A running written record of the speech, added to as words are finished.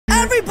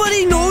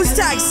Everybody knows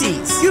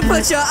taxis. You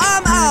put your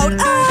arm out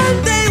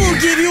and they will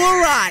give you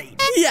a ride.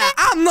 Yeah,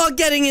 I'm not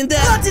getting in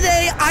there. But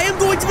today, I am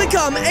going to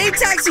become a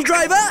taxi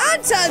driver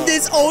and turn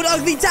this old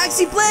ugly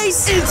taxi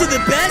place into the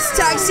best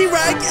taxi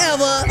rank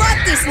ever. But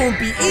this won't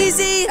be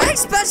easy,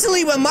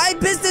 especially when my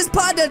business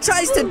partner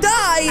tries to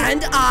die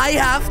and I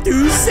have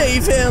to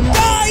save him.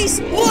 Guys,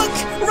 look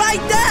right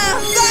there.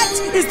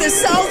 That is the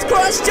South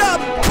Cross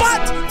jump.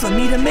 But for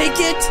me to make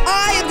it,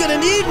 I am gonna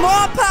need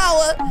more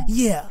power.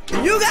 Yeah,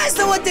 you guys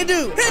know what to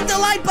do. Hit the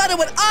like button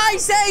when I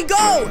say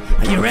go.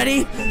 Are you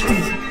ready? 3,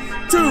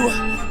 2,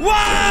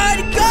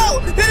 1, go!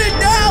 Hit it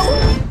now!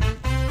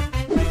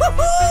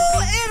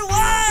 Woohoo! It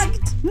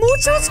worked!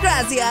 Muchas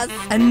gracias.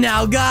 And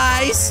now,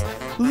 guys,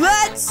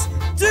 let's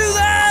do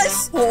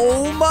this!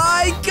 Oh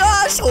my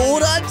gosh!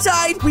 Hold on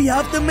tight. We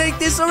have to make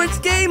this or it's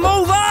game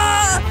over!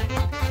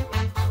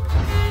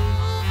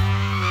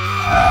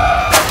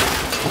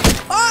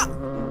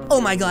 Oh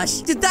my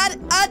gosh. Did that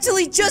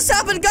actually just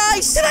happen,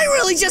 guys? Did I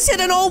really just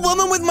hit an old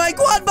woman with my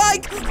quad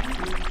bike?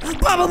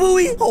 Baba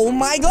Booey! Oh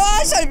my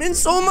gosh, I'm in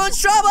so much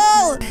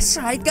trouble! That's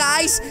right,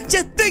 guys.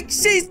 Just think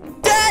she's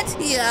dead?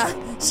 Yeah,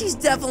 she's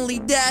definitely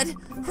dead.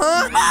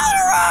 Huh?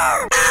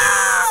 Murderer!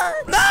 Ah!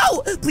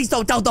 No! Please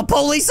don't tell the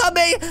police on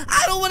me!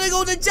 I don't want to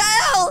go to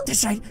jail!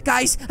 That's right,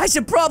 guys. I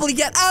should probably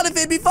get out of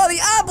here before the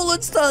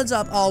ambulance turns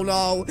up. Oh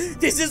no.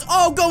 This is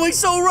all going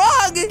so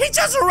wrong! He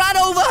just ran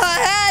over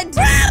her head!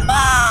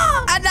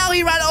 Grandma! And now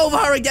he ran over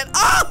her again.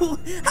 Oh!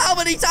 How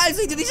many times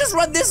did he just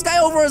run this guy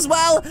over as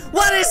well?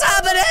 What is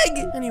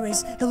happening?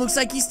 Anyways, it looks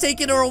like he's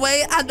taking her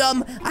away. And,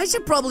 I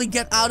should probably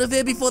get out of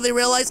here before they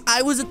realize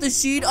I was at the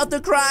scene of the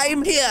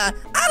crime. Here,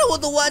 I don't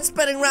want the word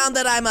spreading around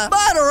that I'm a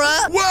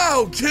murderer.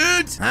 Wow,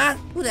 kid! Huh?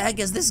 Who the heck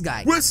is this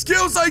guy? With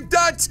skills like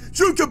that,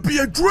 you could be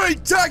a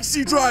great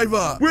taxi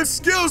driver. With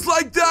skills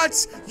like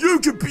that, you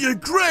could be a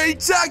great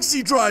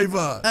taxi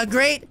driver. A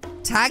great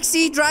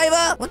taxi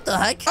driver? What the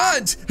heck?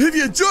 And if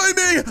you join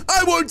me,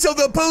 I won't tell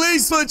the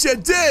police what you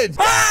did.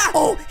 Ah!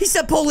 Oh, he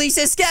said police.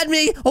 It scared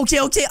me. Okay,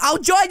 I'll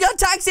join your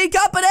taxi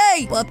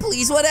company. But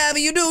please, whatever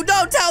you do,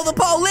 don't tell the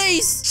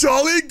police.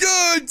 Jolly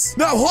good.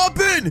 Now hop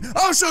in.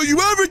 I'll show you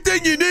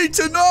everything you need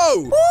to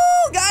know.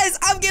 Woo, guys,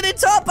 I'm getting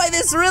taught by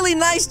this really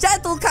nice,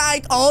 gentle,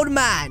 kind old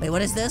man. Wait,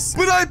 what is this?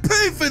 But I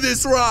pay for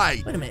this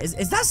ride. Wait a minute.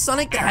 Is that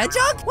Sonic the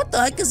Hedgehog? What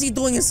the heck is he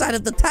doing inside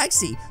of the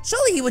taxi?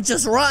 Surely he would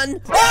just run.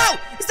 Oh,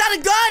 is that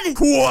a gun?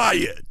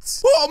 Quiet.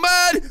 Oh,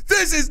 man,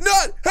 this is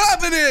not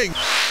happening.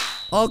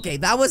 Okay,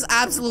 that was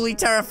absolutely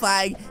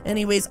terrifying.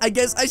 Anyways, I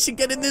guess I should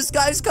get in this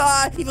guy's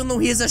car, even though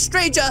he is a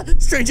stranger.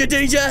 Stranger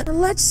danger.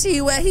 Let's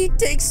see where he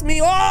takes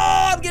me. Oh,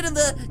 I'm getting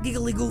the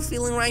giggly goo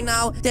feeling right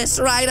now. That's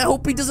right. I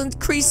hope he doesn't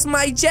crease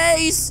my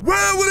J's.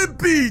 Where will it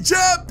be,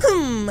 chap?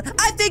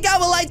 I think I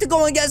would like to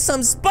go and get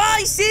some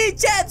spicy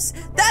chips.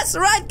 That's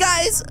right,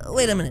 guys.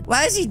 Wait a minute.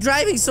 Why is he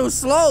driving so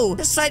slow?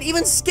 That's right.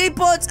 Even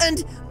skateboards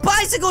and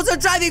bicycles are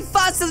driving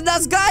faster than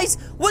us, guys.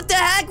 What the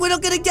heck? We're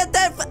not gonna get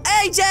there for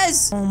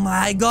ages. Oh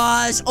my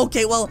gosh.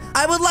 Okay, well,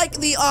 I would like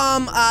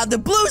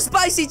the blue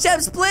spicy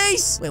chips,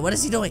 please. Wait, what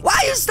is he doing? Why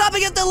are you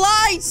stopping at the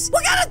lights?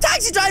 What kind of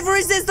taxi driver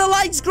is this? The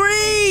light's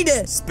green.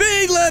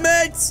 Speed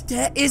limit.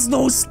 There is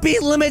no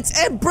speed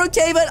limits in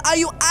Brookhaven. Are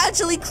you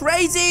actually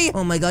crazy?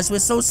 Oh my gosh, we're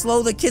so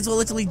slow. The kids were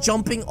literally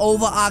jumping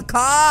over our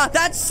car.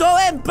 That's so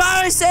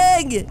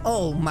embarrassing.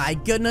 Oh my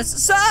goodness.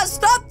 Sir,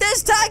 stop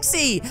this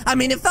taxi. I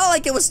mean, it felt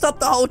like it was stopped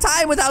the whole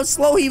time with how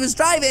slow he was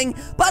driving.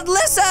 But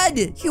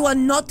listen, you are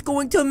not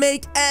going to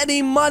make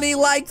any money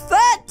like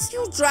that.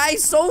 You drive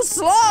so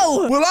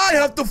slow. Well, I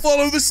have to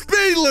follow the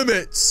speed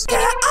limits. There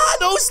are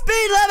no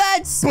speed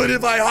limits. But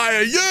if I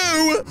hire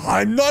you,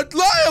 I'm not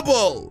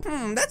liable.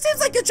 That seems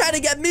like you're trying to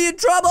get me in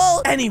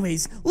trouble.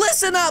 Anyways,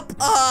 listen up.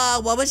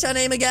 What was your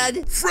name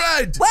again?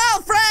 Fred.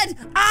 Well, Fred,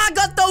 I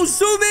got those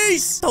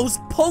sumis. Those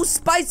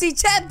post-spicy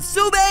chip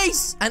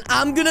sumis. And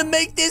I'm gonna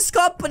make this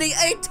company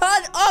a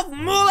ton of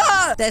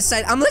moolah. That's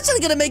right. I'm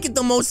literally gonna make it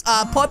the most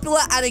popular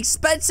and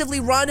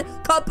expensively run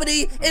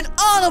company in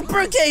all of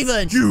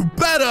Brookhaven. You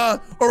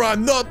better, or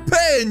I'm not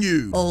paying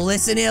you. Oh,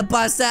 listen here,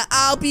 Buster.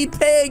 I'll be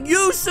paying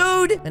you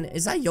soon. And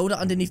is that Yoda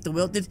underneath the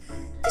wheel? Did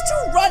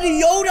you run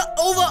Yoda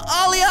over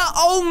earlier?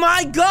 Oh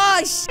my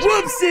gosh.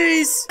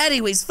 Whoopsies.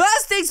 Anyways,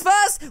 first things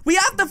first, we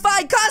have to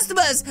find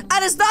customers.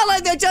 And it's not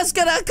like they're just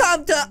gonna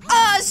come to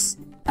us.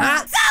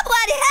 Huh?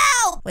 Someone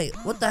help! Wait,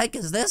 what the heck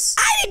is this?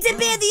 I need to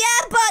be in the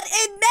airport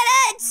in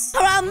minutes,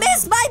 or I'll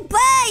miss my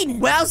plane!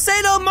 Well,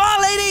 say no more,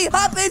 lady!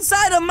 Hop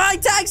inside of my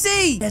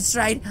taxi! That's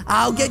right,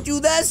 I'll get you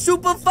there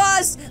super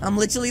fast! I'm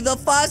literally the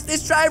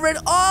fastest driver in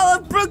all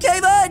of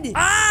Brookhaven!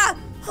 Ah!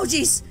 Oh,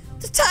 jeez.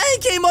 The tire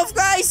came off,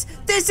 guys!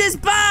 this is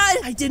bad.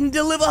 I didn't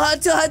deliver her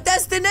to her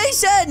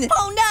destination.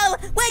 Oh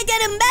no, we're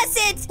gonna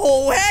mess it.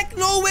 Oh, heck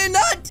no, we're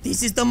not.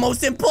 This is the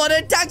most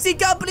important taxi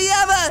company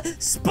ever.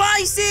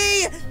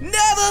 Spicy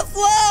never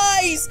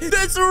flies.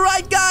 That's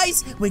right,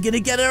 guys. We're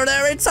gonna get her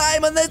there in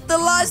time, and that's the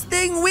last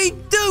thing we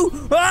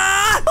do.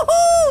 Ah!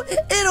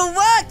 It'll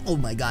work. Oh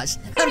my gosh.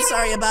 I'm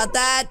sorry about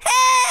that.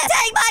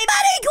 Take my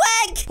money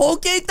quick.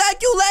 Okay,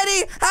 thank you,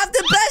 lady. Have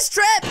the best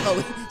trip.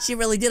 Oh, she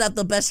really did have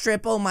the best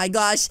trip. Oh my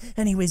gosh.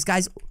 Anyways,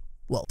 guys.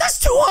 Whoa,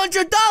 that's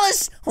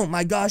 $200. Oh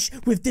my gosh,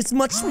 with this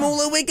much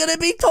smaller, we're gonna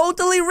be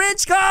totally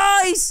rich,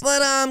 guys.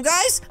 But,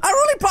 guys, our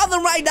only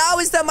problem right now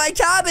is that my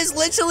cab is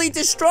literally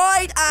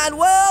destroyed. And,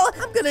 well,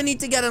 I'm gonna need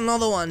to get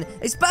another one.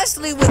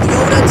 Especially with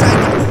Yoda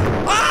trying to...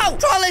 Oh!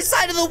 Crawl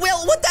inside of the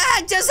wheel. What the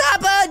heck just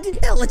happened?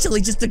 It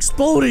literally just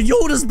exploded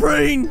Yoda's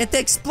brain. It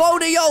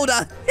exploded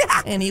Yoda.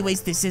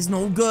 Anyways, this is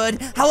no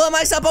good. How am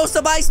I supposed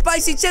to buy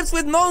spicy chips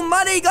with no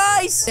money,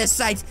 guys? That's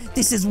right.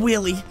 This is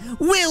really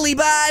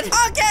bad.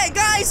 Okay,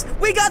 guys.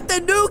 We got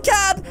the new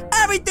cab.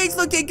 Everything's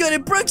looking good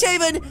in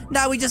Brookhaven.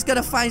 Now we just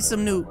gotta find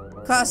some new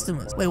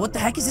customers. Wait, what the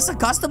heck? Is this a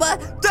customer?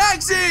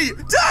 Taxi!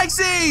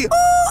 Taxi!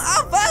 Oh,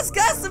 our first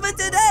customer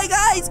today,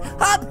 guys.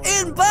 Hop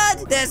in,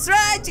 bud. That's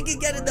right. You can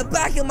get in the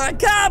back of my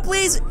car,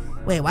 please.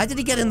 Wait, why did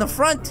he get in the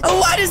front?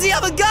 Oh, why does he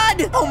have a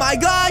gun? Oh my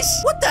gosh.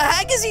 What the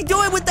heck is he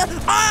doing with the...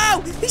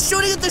 Oh, he's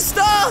shooting at the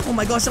star. Oh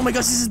my gosh,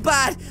 this is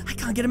bad. I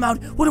can't get him out.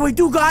 What do I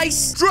do,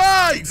 guys?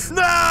 Drive!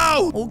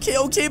 Now!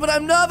 Okay, but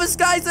I'm nervous,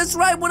 guys. That's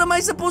right. What am I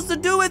supposed to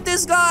do with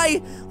this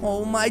guy?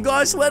 Oh my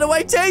gosh, where do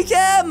I take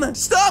him?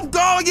 Stop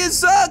going in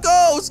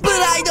circles! But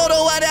I don't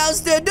know what else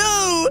to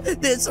do.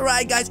 That's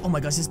right, guys. Oh my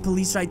gosh, there's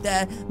police right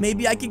there.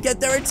 Maybe I can get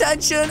their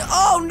attention.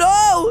 Oh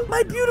no,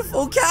 my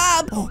beautiful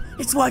cab. Oh,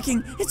 it's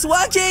working. It's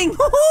working.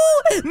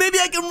 Maybe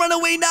I can run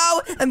away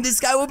now, and this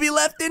guy will be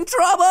left in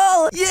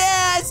trouble.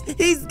 Yes,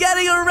 he's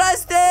getting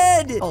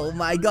arrested. Oh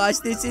my gosh,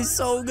 this is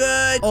so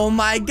good. Oh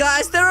my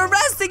gosh, they're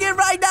arresting him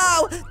right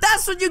now.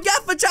 That's what you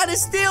get for trying to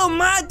steal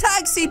my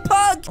taxi,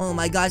 punk. Oh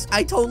my gosh,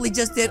 I totally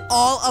just did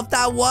all of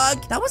that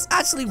work. That was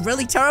actually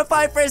really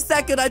terrifying for a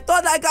second. I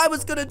thought that guy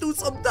was gonna do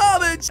some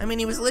damage. I mean,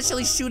 he was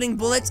literally shooting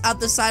bullets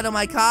out the side of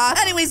my car.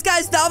 Anyways,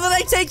 guys, now that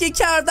I taken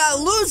care of that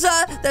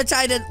loser that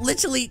tried to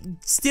literally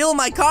steal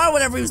my car,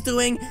 whatever he was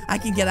doing, I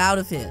can get out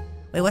of here.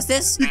 Wait, what's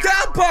this? You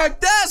can't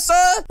park there,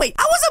 sir! Wait,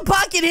 I wasn't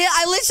parking here.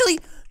 I literally...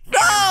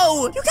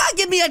 No! You can't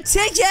give me a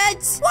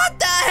ticket! What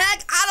the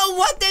heck? I don't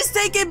want this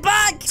taken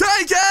back!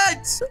 Take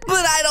it!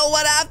 But I don't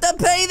want to have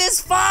to pay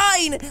this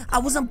fine! I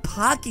wasn't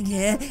parking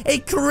here. A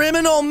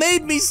criminal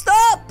made me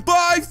stop!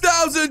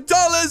 $5,000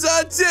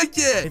 a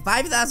ticket!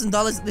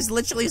 $5,000? This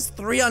literally is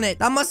 3 on it.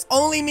 That must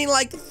only mean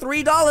like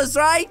 $3,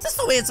 right? That's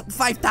the way it's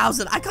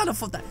 5,000. I can't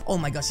afford that. Oh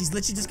my gosh, he's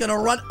literally just gonna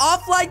run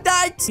off like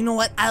that. You know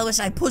what? I wish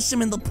I pushed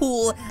him in the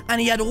pool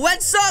and he had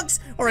wet socks,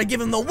 or I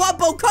give him the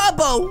Wumbo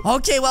combo.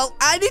 Okay, well,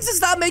 I need to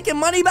stop making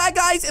money back,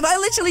 guys. If I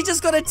literally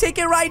just got a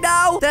ticket right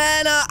now,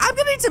 then I'm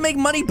gonna need to make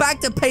money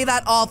back to pay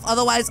that off.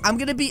 Otherwise, I'm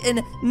gonna be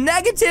in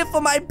negative for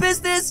my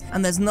business,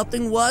 and there's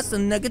nothing worse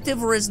than negative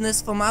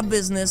business for my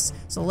business.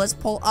 So let's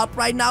pull up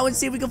right now and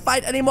see if we can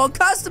find any more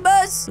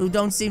customers who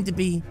don't seem to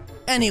be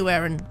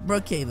anywhere in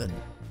Brookhaven.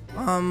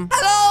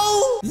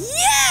 Hello?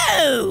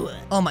 You!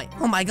 Oh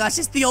my gosh,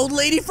 it's the old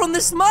lady from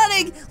this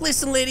morning.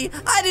 Listen, lady,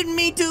 I didn't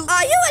mean to.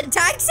 Are you a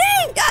taxi?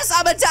 Yes,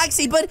 I'm a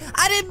taxi, but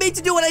I didn't mean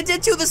to do what I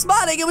did to you this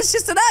morning. It was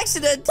just an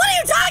accident. What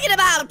are you talking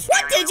about?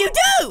 What did you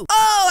do?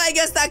 Oh, I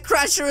guess that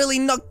crash really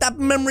knocked that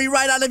memory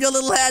right out of your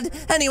little head.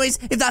 Anyways,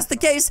 if that's the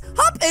case,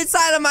 hop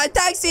inside of my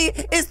taxi.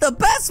 It's the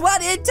best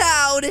one in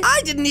town.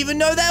 I didn't even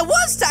know there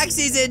was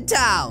taxis in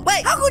town.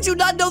 Wait, how could you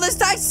not know there's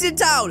taxis in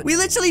town? We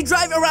literally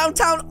drive around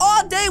town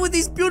all day with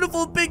these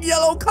beautiful big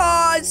yellow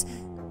cars.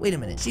 Wait a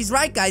minute. She's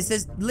right, guys.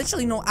 There's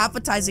literally no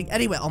advertising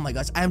anywhere. Oh my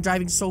gosh. I am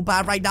driving so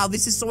bad right now.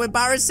 This is so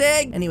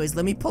embarrassing. Anyways,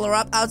 let me pull her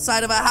up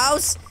outside of her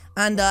house.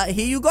 And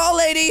here you go,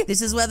 lady.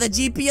 This is where the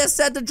GPS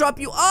said to drop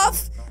you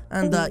off.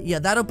 And yeah,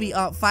 that'll be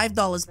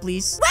 $5,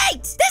 please.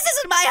 Wait! This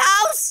isn't my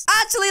house!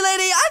 Actually,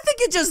 lady, I think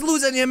you're just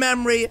losing your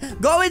memory.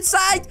 Go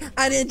inside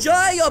and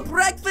enjoy your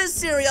breakfast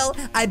cereal.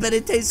 I bet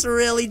it tastes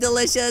really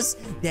delicious.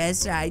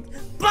 That's right.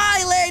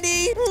 Bye,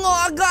 lady.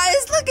 Oh,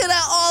 guys, look at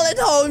her all at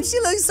home. She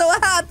looks so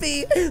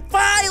happy.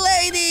 Bye,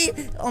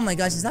 lady. Oh my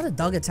gosh, is that a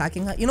dog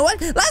attacking her? You know what?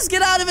 Let's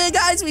get out of here,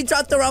 guys. We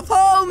dropped her off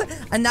home.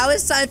 And now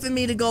it's time for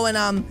me to go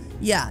and,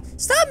 yeah,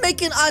 start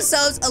making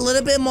ourselves a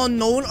little bit more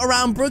known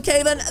around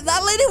Brookhaven.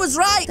 That lady was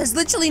right. There's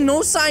literally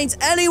no signs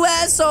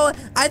anywhere, so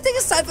I think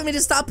it's time for me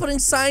to start putting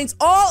signs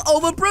all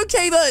over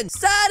Brookhaven.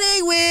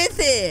 Starting with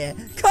here.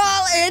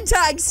 Call in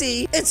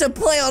taxi. It's a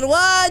play on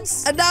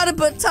words. And now to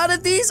put a ton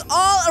of these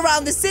all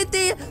around the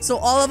city so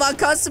all of our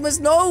customers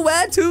know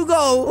where to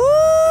go.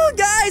 Ooh,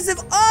 guys, if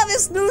all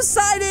this new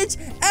signage,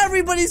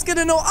 everybody's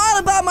gonna know all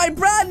about my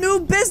brand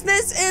new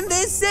business in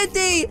this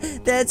city.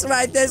 That's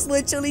right, there's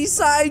literally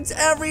signs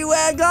everywhere.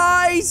 everywhere,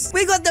 guys.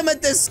 We got them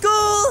at the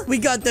school. We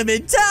got them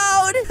in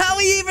town. And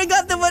we even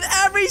got them on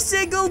every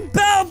single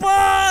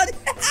billboard.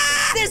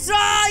 That's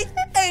right.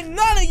 Ain't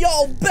none of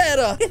y'all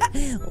better.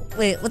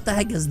 Wait, what the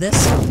heck is this?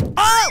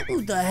 Oh,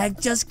 who the heck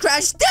just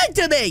crashed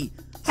into me?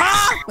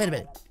 Huh? Wait a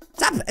minute.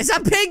 Is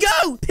that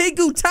Pingu?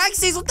 Pingu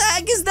taxis? What the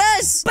heck is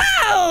this? Boo!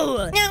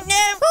 No, no.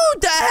 Who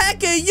the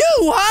heck are you,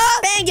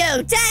 huh?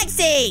 Bingo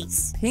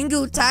taxis!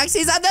 Pingu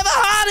taxis? I've never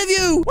heard of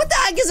you! What the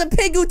heck is a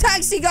Pingu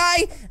taxi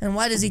guy? And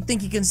why does he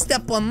think he can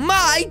step on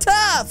my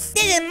turf?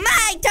 This is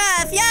my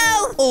turf,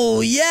 yo!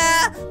 Oh,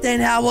 yeah? Then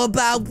how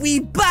about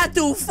we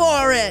battle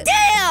for it?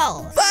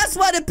 Deal! First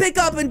one to pick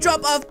up and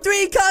drop off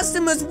 3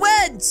 customers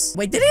wins.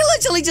 Wait, did he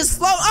literally just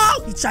float?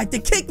 Oh, he tried to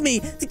kick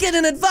me to get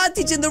an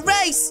advantage in the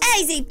race.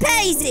 Easy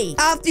peasy!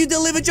 After you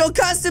delivered your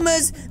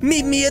customers,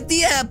 meet me at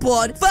the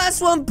airport.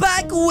 First one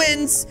back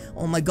wins.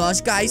 Oh my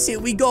gosh, guys, here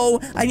we go.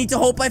 I need to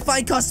hope I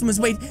find customers.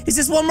 Wait, is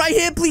this one right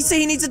here? Please say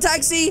he needs a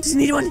taxi. Does he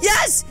need one?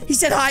 Yes! He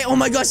said hi. Oh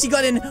my gosh, he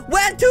got in.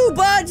 Where to,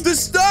 bud? The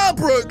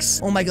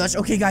Starbucks. Oh my gosh.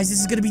 Okay, guys, this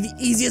is gonna be the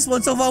easiest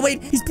one so far.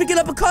 Wait, he's picking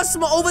up a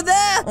customer over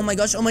there. Oh my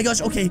gosh. Oh my gosh.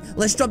 Okay,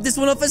 let's drop this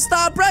one off at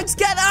Starbucks.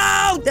 Get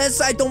out! That's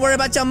right. Don't worry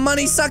about your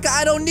money, sucker.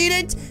 I don't need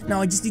it.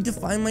 Now I just need to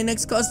find my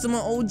next customer.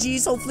 Oh,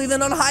 geez. Hopefully they're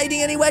not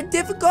hiding anywhere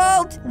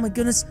difficult. Oh my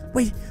goodness.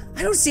 Wait,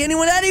 I don't see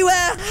anyone anywhere.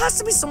 There has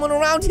to be someone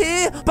around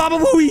here. Baba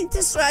Booey.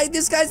 That's right.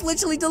 This guy's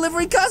literally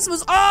delivering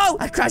customers. Oh,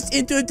 I crashed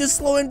into it to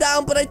slow him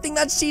down, but I think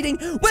that's cheating.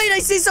 Wait, I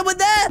see someone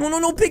there. No, no,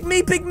 no. Pick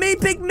me, pick me,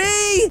 pick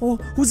me. Oh,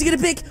 who's he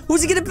gonna pick?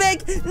 Who's he gonna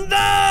pick?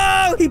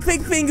 No! He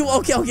picked Pingu.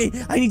 Okay, okay.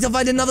 I need to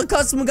find another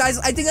customer, guys.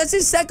 I think that's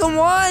his second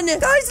one.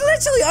 Guys,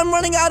 literally, I'm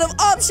running out of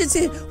options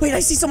here. Wait, I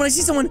see someone. I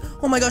see someone.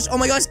 Oh my gosh. Oh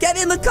my gosh.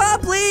 Get in the car,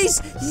 please.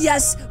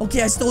 Yes.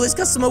 Okay, I stole this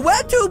customer.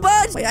 Where to,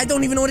 bud? Wait, I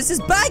don't even know what it says.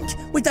 Bank.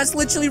 Wait, that's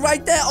literally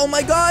right there. Oh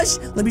my gosh.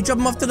 Let me drop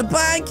him off to the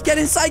bank. Get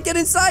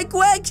inside,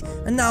 quick.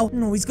 And now,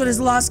 no, he's got his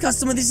last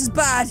customer. This is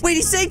bad. Wait,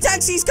 he's saying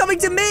taxi. He's coming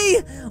to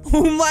me.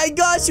 Oh my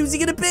gosh. Who's he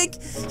gonna pick?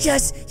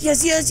 Yes,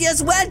 yes, yes,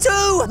 yes. Where to?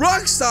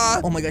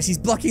 Rockstar. Oh my gosh, he's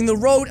blocking the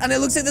road. And it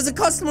looks like there's a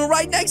customer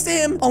right next to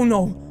him. Oh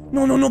no.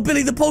 No, no, no,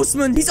 Billy the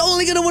postman. He's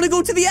only gonna want to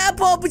go to the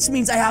airport, which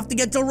means I have to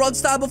get to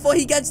Rockstar before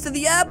he gets to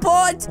the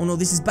airport. Oh no,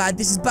 this is bad.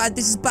 This is bad.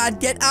 This is bad.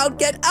 Get out.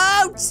 Get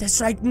out.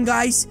 That's right,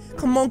 guys.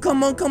 Come on,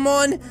 come on, come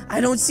on.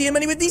 I don't see him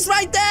anywhere. He's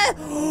right there.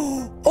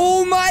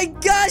 Oh my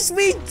gosh,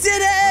 we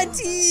did it.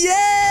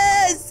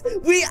 Yes.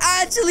 We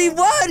actually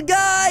won,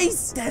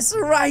 guys. That's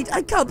right.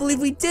 I can't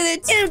believe we did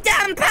it. You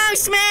damn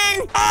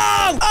postman.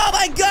 Oh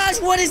my gosh.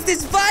 What is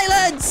this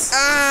violence?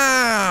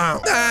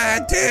 Ow.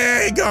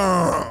 There you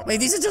go.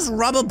 Wait, these are just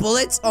rubber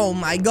bullets? Oh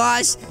my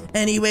gosh.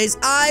 Anyways,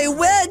 I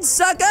win,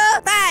 sucker.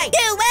 Hey,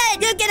 you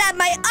win. You get out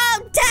my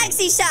own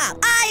taxi shop.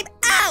 I'm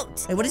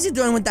out. Hey, what is he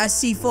doing with that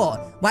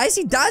C4? Why is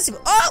he dancing?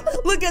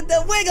 Oh, look at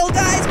the wiggle,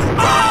 guys.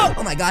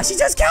 Oh my gosh, he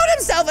just killed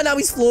himself and now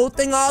he's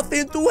floating off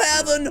into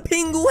heaven.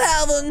 Pingu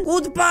heaven.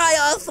 Goodbye,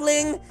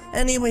 Earthling.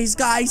 Anyways,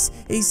 guys,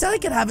 he said I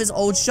could have his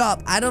old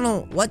shop. I don't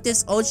know what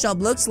this old shop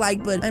looks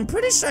like, but I'm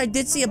pretty sure I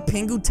did see a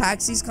Pingu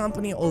Taxis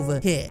company over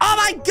here. Oh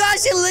my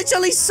gosh, it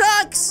literally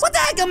sucks. What the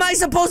heck am I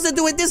supposed to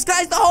do with this,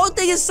 guys? The whole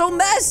thing is so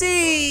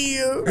messy.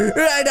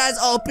 Right, that's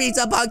all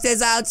pizza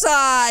boxes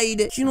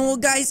outside. You know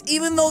what, guys?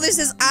 Even though this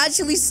is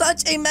actually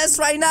such a mess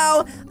right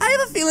now, I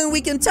have a feeling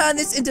we can turn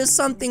this into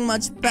something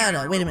much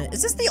better. Wait a minute.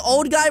 Is this the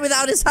old guy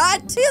without his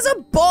hat? He has a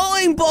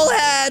bowling ball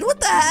head.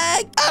 What the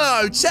heck?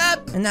 Hello,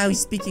 chap. And now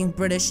he's speaking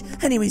British.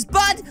 Anyways,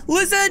 bud,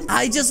 listen.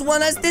 I just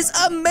won us this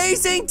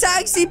amazing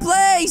taxi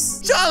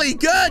place. Jolly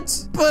good.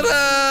 But,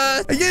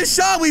 are you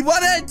sure we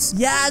won it?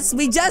 Yes,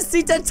 we just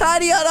need to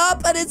tidy it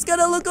up and it's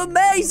gonna look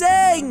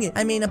amazing.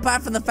 I mean,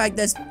 apart from the fact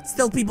there's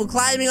still people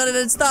climbing on it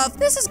and stuff,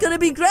 this is gonna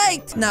be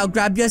great. Now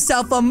grab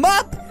yourself a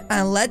mop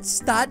and let's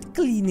start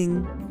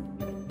cleaning.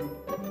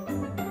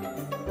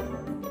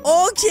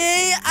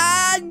 Okay,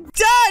 and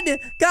done!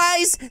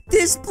 Guys,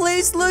 this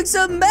place looks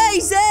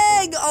amazing!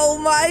 Oh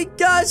my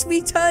gosh,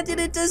 we turned it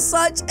into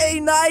such a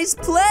nice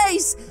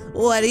place!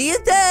 What do you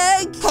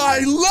think? I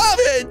love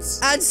it!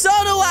 And so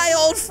do I,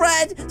 old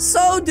friend.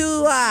 So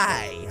do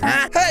I.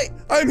 Huh? Hey,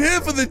 I'm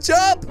here for the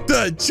job.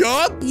 The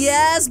job?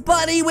 Yes,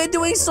 buddy. We're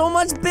doing so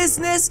much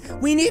business.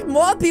 We need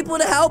more people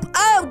to help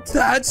out.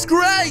 That's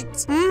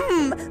great.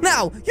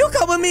 Now, you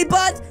come with me,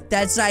 bud.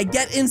 That's right.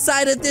 Get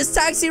inside of this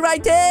taxi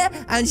right there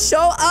and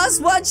show us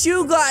what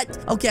you got.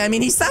 Okay, I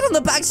mean, he sat on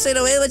the back straight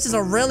away, which is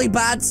a really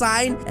bad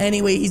sign.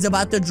 Anyway, he's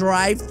about to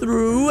drive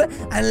through.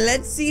 And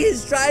let's see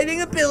his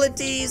driving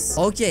abilities.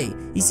 Okay.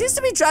 He seems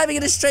to be driving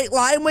in a straight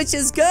line, which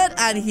is good.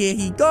 And here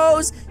he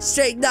goes,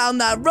 straight down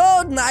that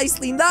road,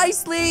 nicely.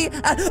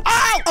 And,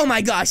 oh my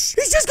gosh,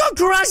 he's just got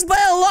crushed by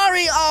a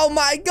lorry. Oh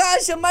my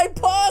gosh, and my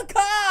poor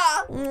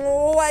car.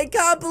 Oh, I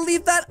can't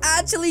believe that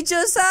actually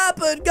just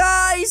happened,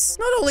 guys.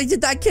 Not only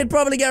did that kid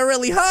probably get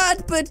really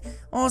hurt, but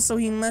Also,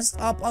 he messed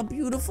up a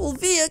beautiful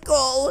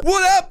vehicle.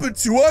 What happened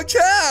to our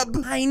cab?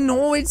 I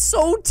know, it's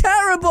so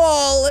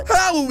terrible.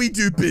 How will we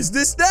do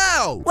business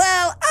now?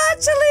 Well,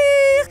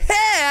 actually,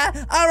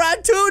 here are our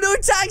 2 new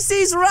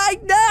taxis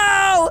right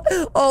now.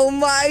 Oh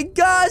my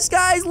gosh,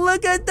 guys,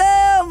 look at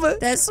them.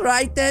 That's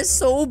right, they're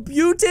so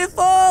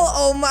beautiful.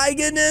 Oh my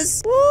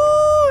goodness.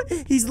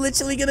 Woo! He's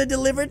literally gonna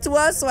deliver it to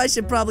us, so I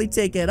should probably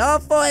take it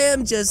off for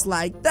him just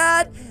like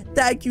that.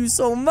 Thank you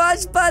so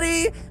much,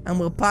 buddy. And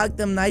we'll park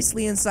them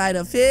nicely inside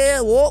of here.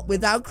 Whoa,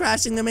 without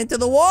crashing them into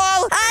the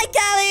wall. Hi,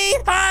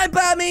 Callie. Hi,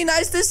 Bammy.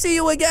 Nice to see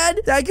you again.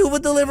 Thank you for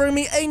delivering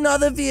me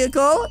another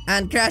vehicle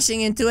and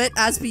crashing into it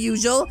as per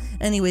usual.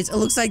 Anyways, it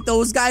looks like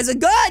those guys are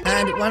good.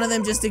 And one of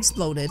them just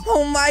exploded.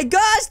 Oh my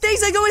gosh,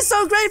 things are going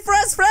so great for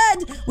us,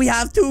 Fred. We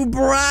have 2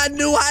 brand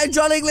new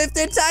hydraulic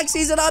lifted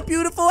taxis in our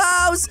beautiful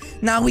house.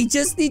 Now we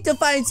just need to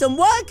find some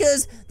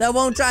workers that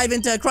won't drive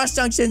into crush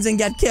junctions and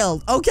get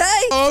killed,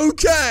 okay?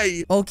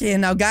 Okay. Okay,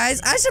 now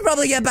guys, I should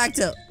probably get back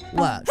to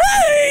work.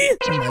 Hey!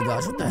 Oh my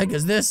gosh, what the heck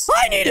is this?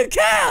 I need a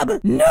cab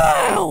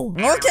now.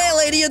 Okay,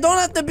 lady, you don't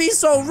have to be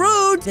so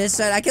rude. This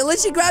side, I can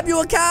literally grab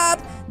you a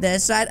cab.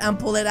 This side, and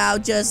pull it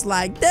out just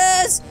like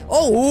this.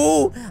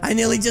 Oh, I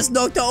nearly just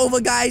knocked her over,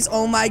 guys.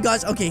 Oh my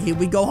gosh. Okay, here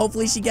we go.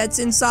 Hopefully she gets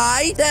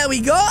inside. There we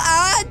go,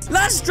 and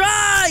let's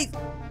drive.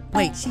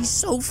 Wait, she's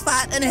so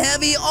fat and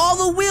heavy. All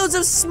the wheels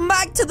have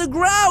smacked to the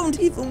ground,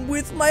 even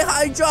with my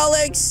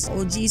hydraulics.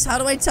 Oh, geez, how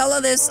do I tell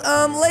her this?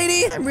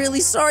 Lady, I'm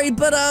really sorry,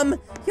 but,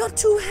 you're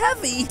too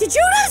heavy. Did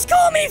you just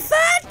call me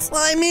fat?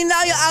 Well, I mean,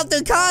 now you're out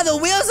the car. The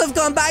wheels have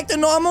gone back to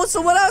normal,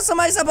 so what else am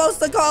I supposed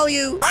to call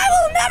you? I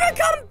will never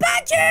come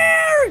back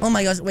here. Oh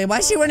my gosh, wait, why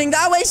is she running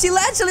that way? She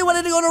actually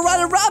wanted to go to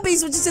Run and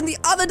Robbie's, which is in the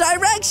other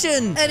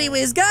direction.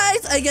 Anyways,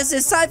 guys, I guess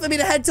it's time for me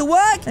to head to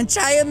work and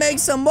try and make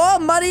some more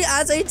money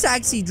as a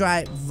taxi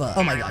driver.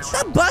 Oh my gosh.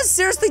 That bus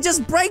seriously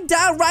just break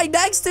down right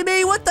next to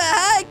me. What the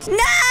heck?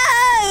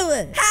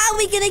 No! How are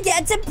we gonna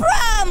get to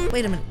prom?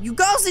 Wait a minute. You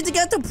girls need to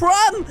get to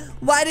prom.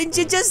 Why didn't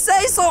you just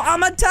say so?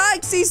 I'm a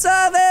taxi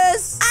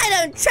service. I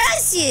don't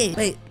trust you.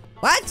 Wait.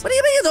 What? What do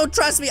you mean you don't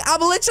trust me?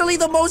 I'm literally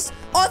the most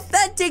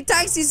authentic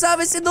taxi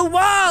service in the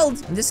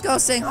world. And this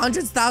girl's saying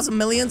hundreds, thousands,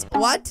 millions.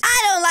 What?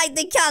 I don't like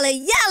the color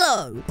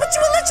yellow. But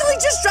you were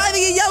literally just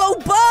driving a yellow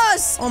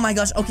bus. Oh my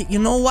gosh. Okay, you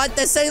know what?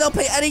 They're saying they'll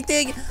pay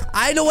anything.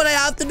 I know what I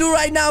have to do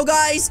right now,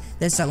 guys.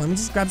 This time, let me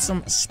just grab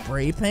some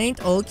spray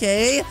paint.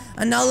 Okay.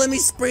 And now let me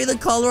spray the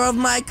color of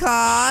my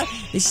car.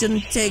 This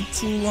shouldn't take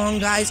too long,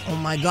 guys. Oh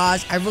my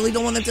gosh. I really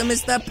don't want them to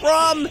miss their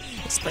prom.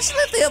 Especially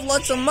if they have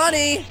lots of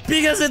money.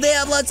 Because if they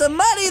have lots of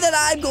money, then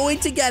I'm going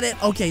to get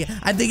it. Okay,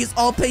 I think it's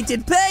all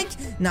painted pink.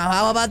 Now,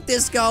 how about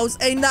this goes?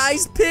 A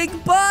nice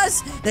pink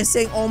bus. They're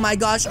saying, oh my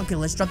gosh. Okay,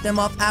 let's drop them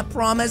off at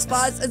prom as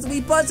fast as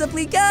we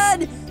possibly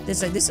can.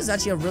 This is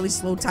actually a really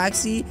slow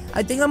taxi.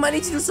 I think I might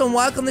need to do some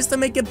work on this to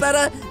make it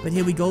better. But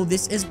here we go.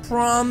 This is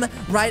prom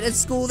right at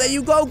school. There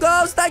you go,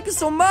 girls. Thank you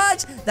so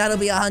much. That'll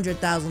be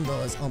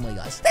 $100,000. Oh my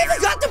gosh. They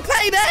forgot to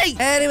pay me.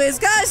 Anyways,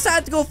 guys,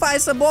 time to go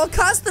find some more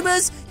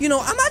customers. You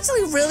know, I'm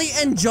actually really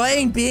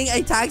enjoying being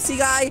a taxi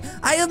guy.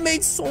 I have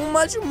made so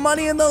much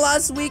money in the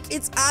last week.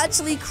 It's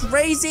actually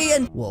crazy.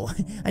 And whoa,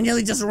 I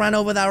nearly just ran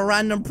over that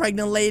random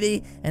pregnant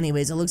lady.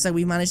 Anyways, it looks like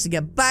we managed to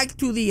get back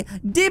to the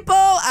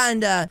depot.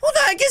 And who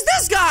the heck is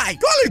this guy?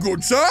 Golly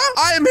good, sir.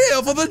 I am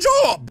here for the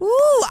job.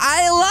 Ooh,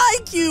 I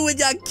like you with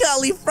your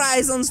curly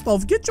fries and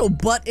stuff. Get your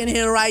butt in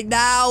here right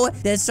now.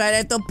 That's right, I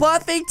have the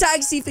perfect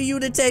taxi for you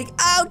to take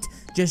out.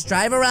 Just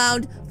drive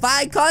around,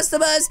 find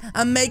customers,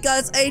 and make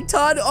us a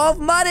ton of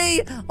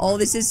money. Oh,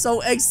 this is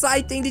so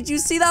exciting. Did you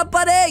see that,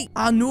 buddy?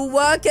 Our new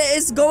worker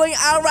is going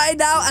out right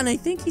now, and I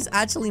think he's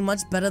actually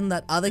much better than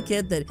that other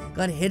kid that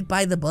got hit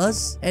by the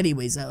bus.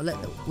 Anyways,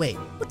 wait.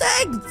 What the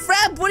heck?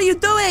 Fred, what are you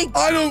doing?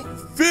 I don't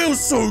feel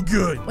so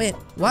good. Wait,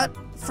 what?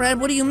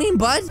 Fred, what do you mean,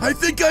 bud? I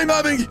think I'm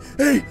having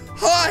a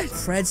heart.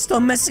 Fred,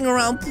 stop messing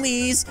around,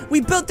 please. We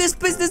built this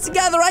business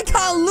together. I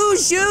can't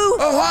lose you.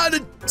 A heart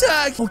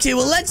attack. Okay,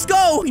 well, let's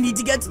go. We need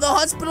to get to the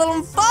hospital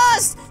and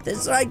fast.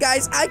 That's right,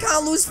 guys. I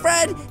can't lose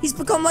Fred. He's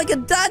become like a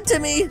dad to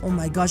me. Oh,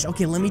 my gosh.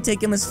 Okay, let me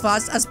take him as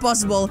fast as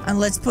possible. And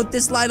let's put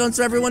this light on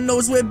so everyone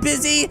knows we're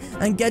busy.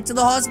 And get to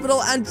the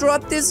hospital and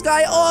drop this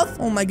guy off.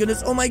 Oh, my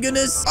goodness. Oh, my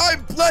goodness.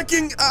 I'm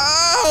blacking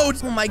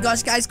out. Oh, my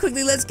gosh, guys.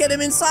 Quickly, let's get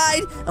him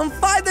inside. And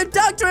find the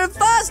doctor and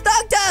fast.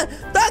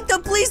 Doctor,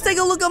 please take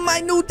a look at my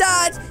new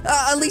dad.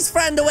 At least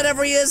friend or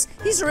whatever he is.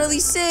 He's really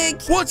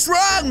sick. What's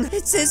wrong?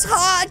 It's his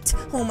heart.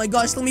 Oh, my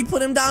gosh. Let me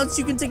put him down so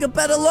you can take a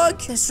better look.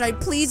 That's right.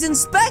 Please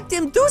inspect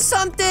him. Do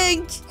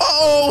something.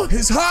 Uh-oh.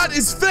 His heart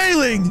is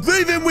failing.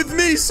 Leave him with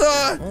me,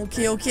 sir.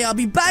 Okay. I'll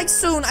be back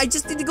soon. I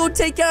just need to go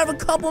take care of a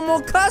couple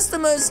more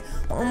customers.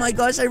 Oh, my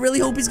gosh. I really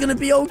hope he's gonna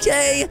be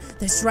okay.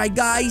 That's right,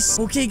 guys.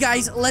 Okay,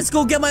 guys. Let's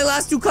go get my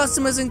last 2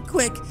 customers in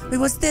quick. Wait,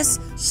 what's this?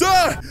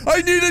 Sir,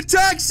 I need a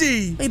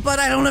taxi. Wait, but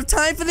I don't have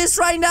time for this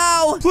right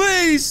now.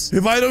 Please.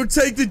 If I don't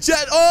take the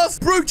jet off,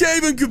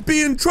 Brookhaven could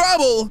be in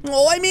trouble.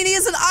 Oh, I mean, he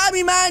is an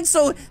army man,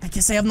 so I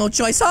guess I have no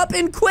choice. Hop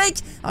in quick.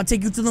 I'll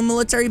take you to the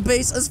military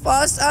base as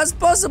fast as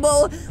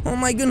possible. Oh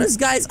my goodness,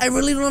 guys. I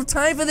really don't have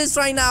time for this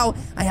right now.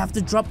 I have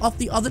to drop off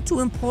the other 2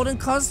 important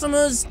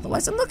customers.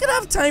 Otherwise, I'm not gonna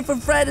have time for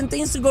Fred and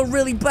things to go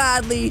really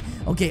badly.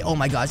 Okay, oh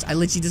my gosh. I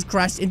literally just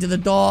crashed into the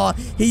door.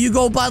 Here you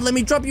go, bud. Let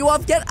me drop you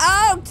off. Get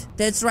out.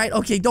 That's right.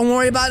 Okay, don't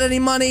worry about any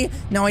money.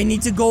 Now I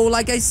need to go,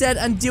 like I said,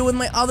 and deal with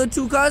my other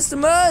 2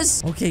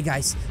 customers. Okay,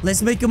 guys.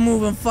 Let's make a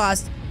move and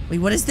fast. Wait,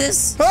 what is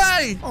this?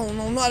 Hey! Oh,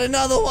 no, not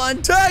another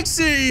one.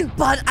 Taxi!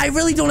 Bud, I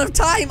really don't have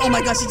time. Oh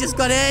my gosh, he just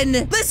got in.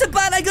 Listen,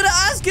 Bud, I gotta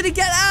ask you to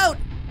get out.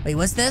 Wait,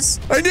 what's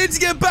this? I need to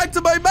get back to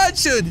my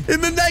mansion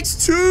in the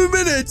next 2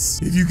 minutes.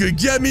 If you could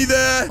get me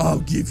there, I'll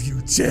give you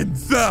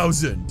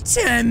 10,000.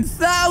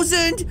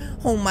 10,000?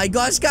 Oh my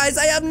gosh, guys,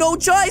 I have no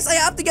choice. I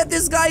have to get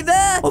this guy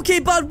there.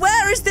 Okay, Bud,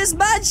 where is this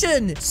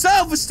mansion?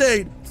 South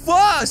Estate,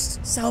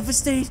 fast! South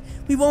Estate?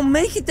 We won't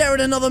make it there in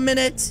another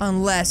minute.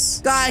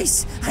 Unless,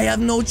 guys, I have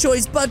no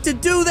choice but to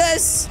do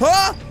this.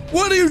 Huh?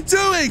 What are you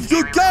doing?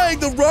 You're going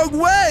the wrong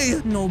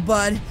way. No,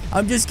 Bud.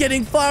 I'm just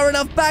getting far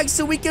enough back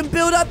so we can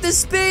build up the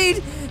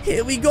speed.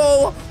 Here we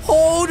go.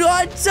 Hold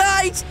on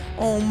tight.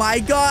 Oh my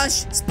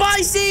gosh.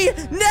 Spicy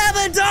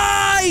never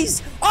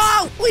dies.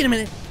 Oh, wait a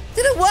minute.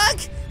 Did it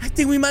work? I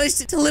think we managed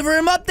to deliver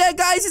him up there,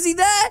 guys. Is he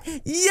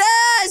there?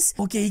 Yes!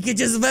 Okay, he could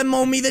just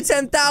Venmo me the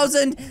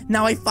 10,000.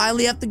 Now I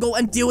finally have to go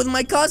and deal with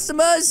my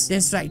customers.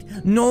 That's right.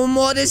 No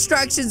more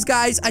distractions,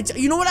 guys.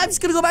 You know what? I'm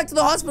just gonna go back to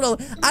the hospital.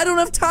 I don't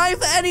have time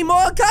for any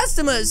more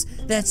customers.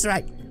 That's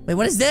right. Wait,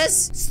 what is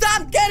this?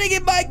 Stop getting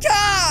in my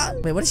car!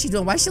 Wait, what is she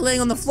doing? Why is she laying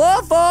on the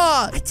floor for?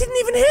 I didn't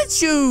even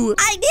hit you.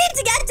 I need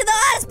to get to the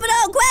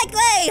hospital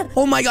quickly.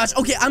 Oh my gosh.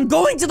 Okay, I'm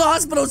going to the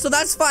hospital, so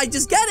that's fine.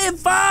 Just get in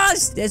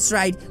fast. That's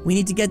right. We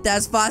need to get there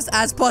as fast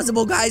as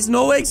possible, guys.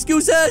 No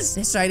excuses.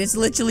 That's right. It's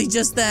literally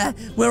just there.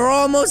 We're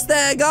almost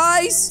there,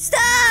 guys.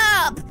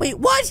 Stop! Wait,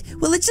 what?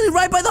 We're literally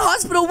right by the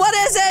hospital. What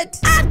is it?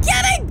 I'm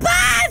giving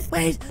birth!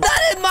 Wait,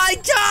 not in my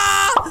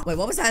car! Wait,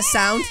 what was that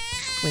sound?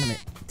 Wait a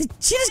minute. Did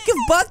she just give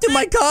birth in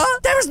my car?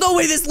 There is no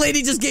way this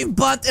lady just gave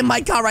birth in my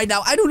car right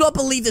now. I do not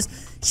believe this.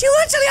 She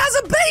literally has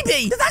a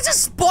baby. Did that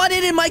just spawn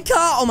in my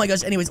car? Oh my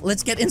gosh. Anyways,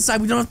 let's get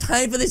inside. We don't have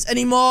time for this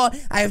anymore.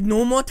 I have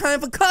no more time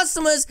for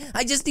customers.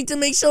 I just need to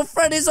make sure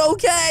Fred is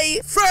okay.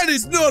 Fred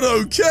is not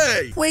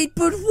okay. Wait,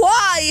 but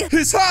why?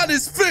 His heart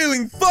is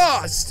failing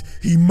fast.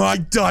 He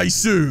might die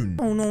soon.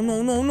 Oh, no,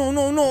 no, no, no,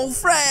 no, no,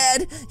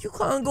 Fred. You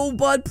can't go,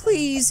 bud,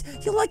 please.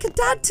 You're like a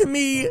dad to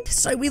me.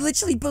 Sorry, we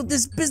literally built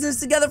this business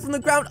together from the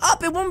ground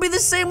up. It won't be the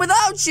same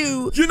without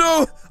you. You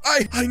know,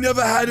 I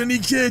never had any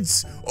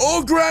kids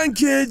or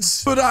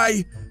grandkids, but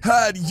I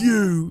had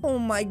you. Oh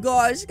my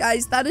gosh,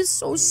 guys, that is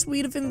so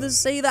sweet of him to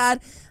say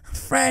that.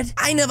 Fred,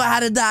 I never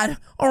had a dad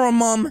or a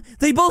mom.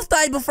 They both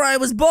died before I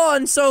was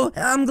born, so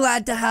I'm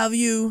glad to have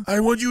you. I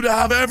want you to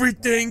have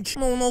everything.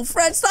 Oh no,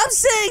 Fred, stop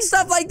saying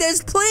stuff like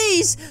this,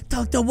 please.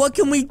 Doctor, what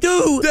can we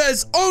do?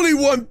 There's only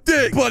one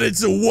thing, but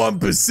it's a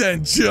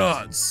 1%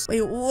 chance.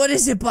 Wait, what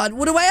is it, bud?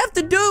 What do I have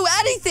to do?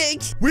 Anything?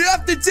 We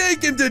have to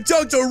take him to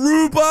Dr.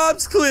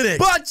 Rhubarb's clinic,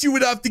 but you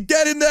would have to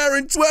get in there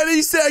in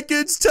 20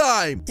 seconds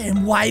time.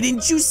 Then why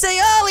didn't you say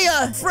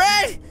earlier?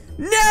 Fred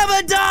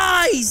never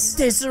dies!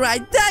 That's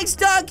right. Thanks,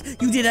 Doc.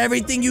 You did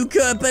everything you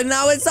could, but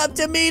now it's up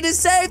to me to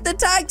save the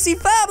taxi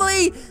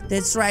family.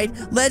 That's right.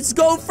 Let's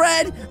go,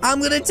 Fred.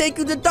 I'm gonna take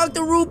you to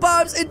Dr.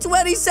 Rhubarb's in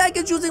 20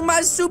 seconds using my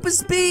super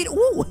speed.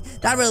 Ooh,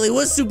 that really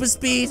was super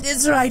speed.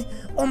 That's right.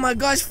 Oh my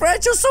gosh,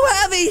 Fred, you're so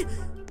heavy.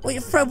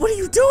 Wait, Fred, what are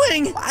you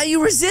doing? What are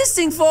you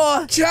resisting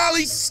for?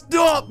 Callie,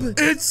 stop.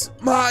 It's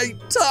my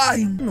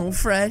time. No,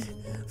 Fred.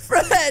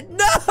 Fred,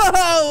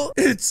 no!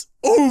 It's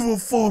over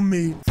for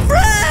me.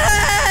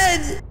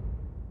 Fred!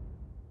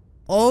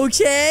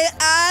 Okay,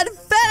 and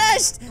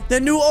finished! The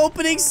new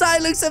opening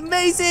sign looks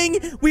amazing.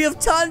 We have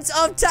tons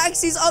of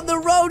taxis on the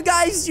road,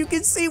 guys. You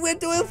can see we're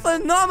doing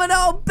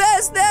phenomenal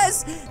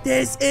business.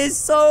 This is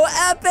so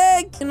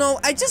epic. You know,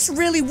 I just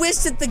really wish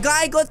that the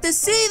guy got to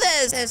see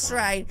this. That's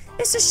right.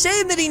 It's a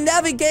shame that he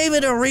never gave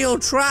it a real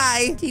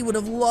try. He would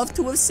have loved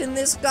to have seen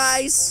this,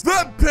 guys.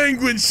 That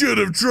penguin should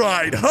have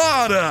tried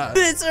harder.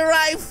 That's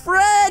right,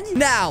 Fred.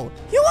 Now,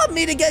 you want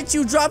me to get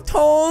you dropped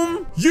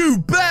home? You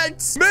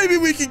bet. Maybe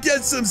we could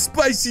get some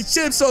spicy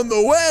chips on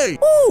the way.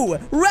 Ooh,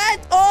 red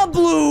or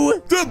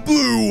blue? The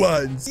blue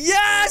ones.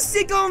 Yeah,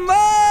 sicko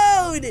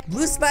mode.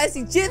 Blue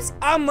spicy chips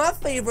are my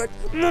favorite.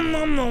 Nom,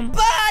 nom, nom.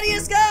 But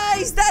yes,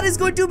 guys, that is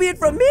going to be it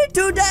from me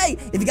today.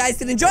 If you guys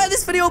did enjoy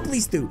this video,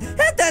 please do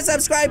hit that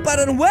subscribe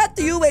button. What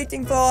are you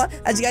waiting for?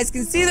 As you guys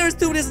can see, there's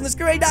 2 videos on the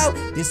screen right now.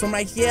 This one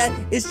right here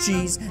is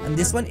cheese, and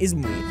this one is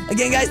me.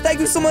 Again, guys,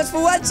 thank you so much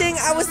for watching.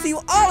 I will see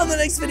you all in the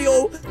next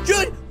video.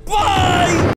 Goodbye.